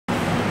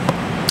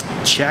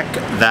Check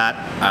that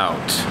out.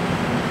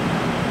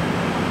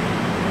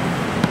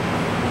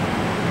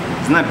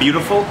 Isn't that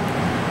beautiful?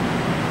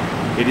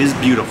 It is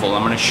beautiful.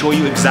 I'm going to show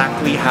you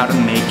exactly how to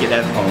make it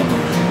at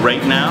home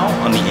right now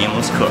on the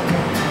Aimless Cook.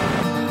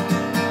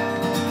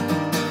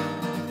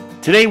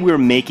 Today we're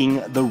making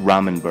the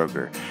ramen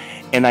burger.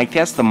 And I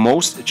guess the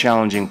most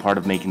challenging part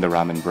of making the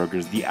ramen burger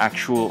is the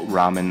actual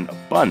ramen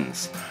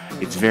buns.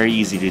 It's very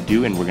easy to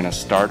do, and we're going to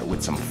start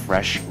with some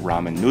fresh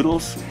ramen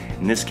noodles.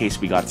 In this case,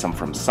 we got some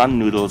from Sun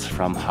Noodles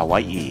from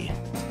Hawaii.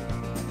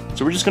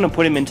 So we're just going to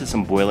put them into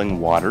some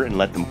boiling water and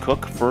let them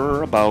cook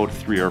for about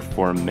 3 or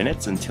 4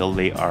 minutes until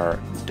they are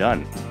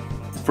done.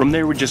 From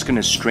there, we're just going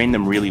to strain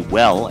them really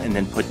well and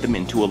then put them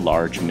into a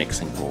large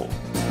mixing bowl.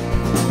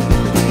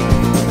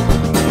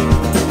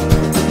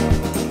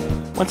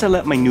 Once I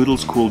let my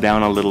noodles cool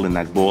down a little in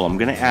that bowl, I'm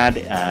going to add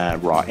a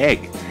raw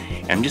egg.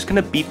 And I'm just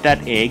going to beat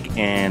that egg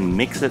and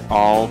mix it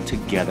all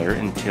together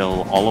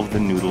until all of the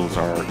noodles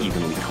are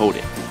evenly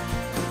coated.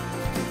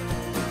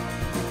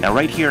 Now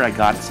right here I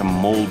got some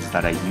molds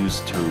that I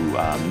used to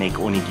make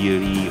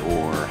onigiri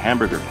or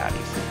hamburger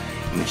patties,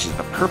 and this is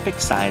the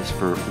perfect size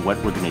for what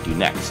we're going to do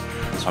next.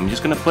 So I'm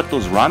just going to put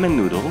those ramen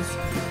noodles,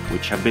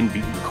 which have been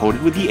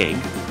coated with the egg,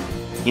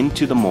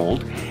 into the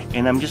mold,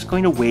 and I'm just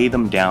going to weigh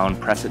them down,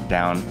 press it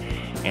down,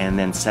 and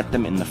then set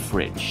them in the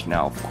fridge.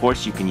 Now of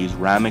course you can use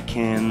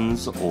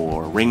ramekins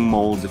or ring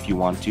molds if you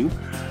want to,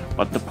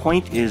 but the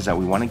point is that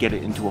we want to get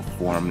it into a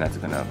form that's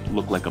going to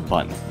look like a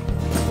bun.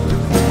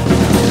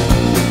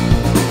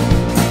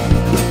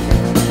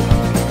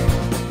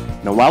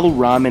 Now while the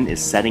ramen is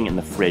setting in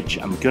the fridge,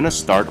 I'm going to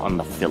start on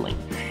the filling.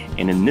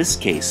 And in this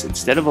case,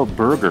 instead of a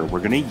burger, we're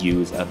going to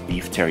use a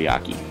beef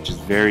teriyaki, which is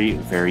very,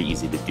 very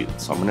easy to do.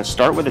 So I'm going to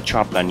start with a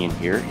chopped onion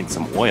here in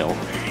some oil,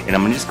 and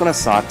I'm just going to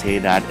saute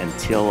that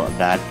until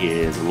that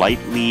is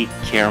lightly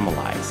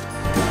caramelized.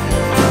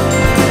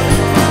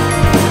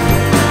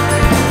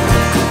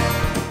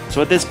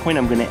 So at this point,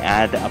 I'm going to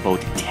add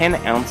about 10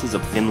 ounces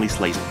of thinly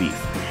sliced beef.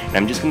 And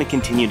I'm just going to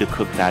continue to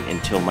cook that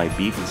until my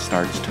beef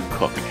starts to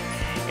cook.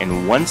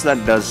 And once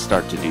that does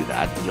start to do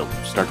that, you'll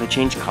start to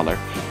change color.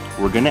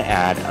 We're going to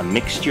add a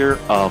mixture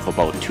of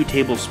about 2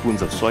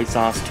 tablespoons of soy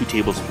sauce, 2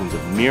 tablespoons of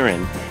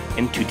mirin,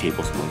 and 2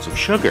 tablespoons of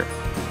sugar.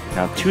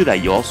 Now to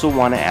that, you also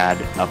want to add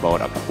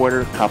about a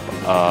 1/4 cup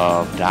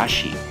of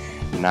dashi,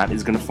 and that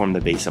is going to form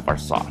the base of our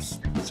sauce.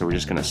 So we're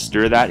just going to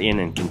stir that in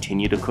and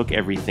continue to cook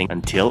everything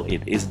until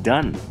it is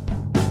done.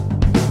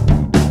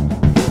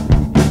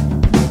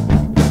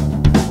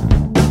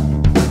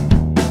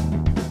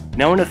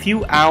 Now in a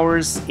few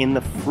hours in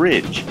the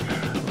fridge,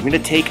 I'm going to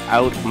take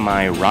out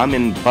my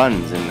ramen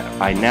buns, and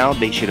by now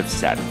they should have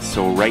set.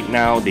 So right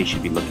now they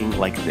should be looking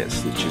like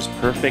this, which is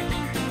perfect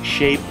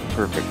shape,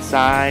 perfect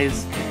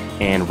size,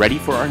 and ready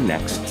for our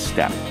next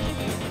step.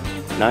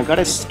 Now I got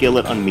a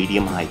skillet on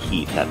medium-high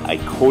heat that I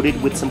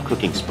coated with some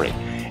cooking spray,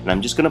 and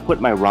I'm just going to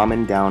put my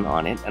ramen down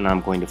on it, and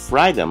I'm going to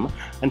fry them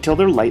until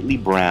they're lightly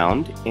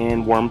browned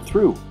and warm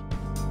through.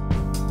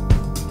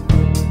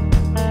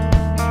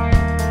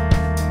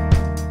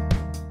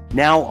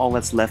 Now all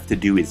that's left to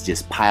do is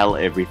just pile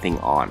everything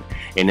on.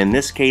 And in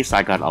this case,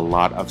 I got a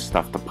lot of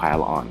stuff to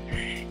pile on.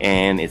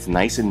 And it's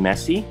nice and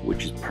messy,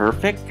 which is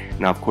perfect.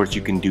 Now of course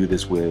you can do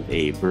this with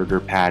a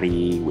burger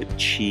patty, with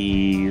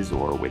cheese,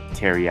 or with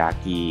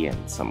teriyaki and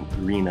some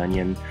green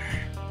onion.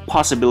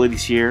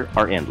 Possibilities here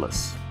are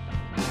endless.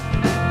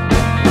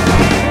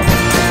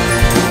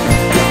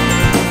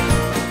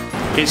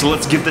 Okay, so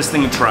let's give this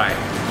thing a try.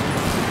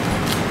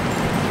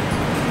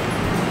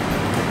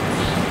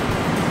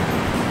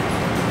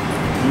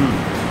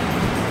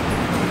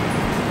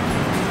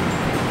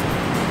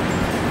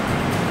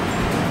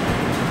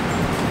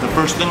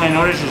 The first thing I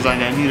noticed is I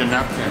need a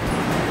napkin.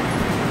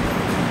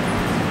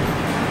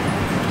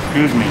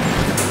 Excuse me.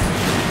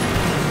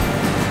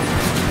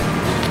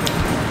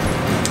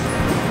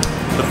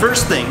 The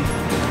first thing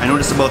I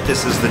noticed about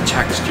this is the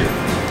texture.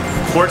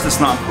 Of course it's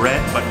not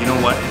bread, but you know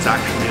what? It's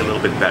actually a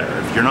little bit better.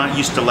 If you're not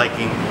used to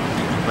liking,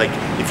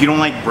 if you don't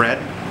like bread,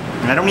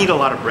 and I don't eat a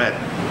lot of bread,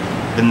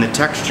 then the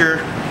texture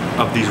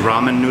of these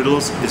ramen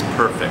noodles is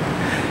perfect.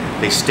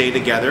 They stay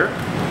together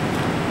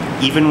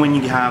even when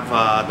you have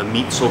the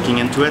meat soaking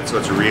into it, so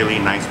it's really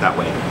nice that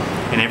way.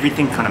 And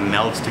everything kind of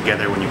melds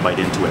together when you bite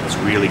into it. It's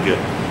really good.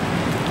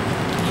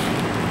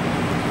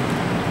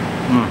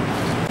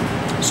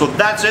 So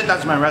that's it.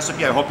 That's my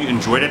recipe. I hope you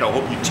enjoyed it. I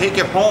hope you take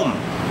it home,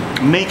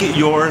 make it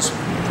yours,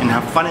 and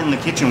have fun in the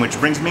kitchen, which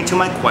brings me to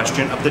my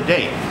question of the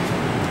day.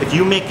 If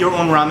you make your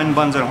own ramen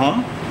buns at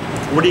home,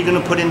 what are you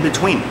going to put in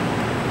between?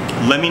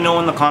 Let me know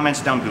in the comments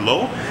down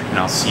below, and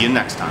I'll see you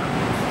next time.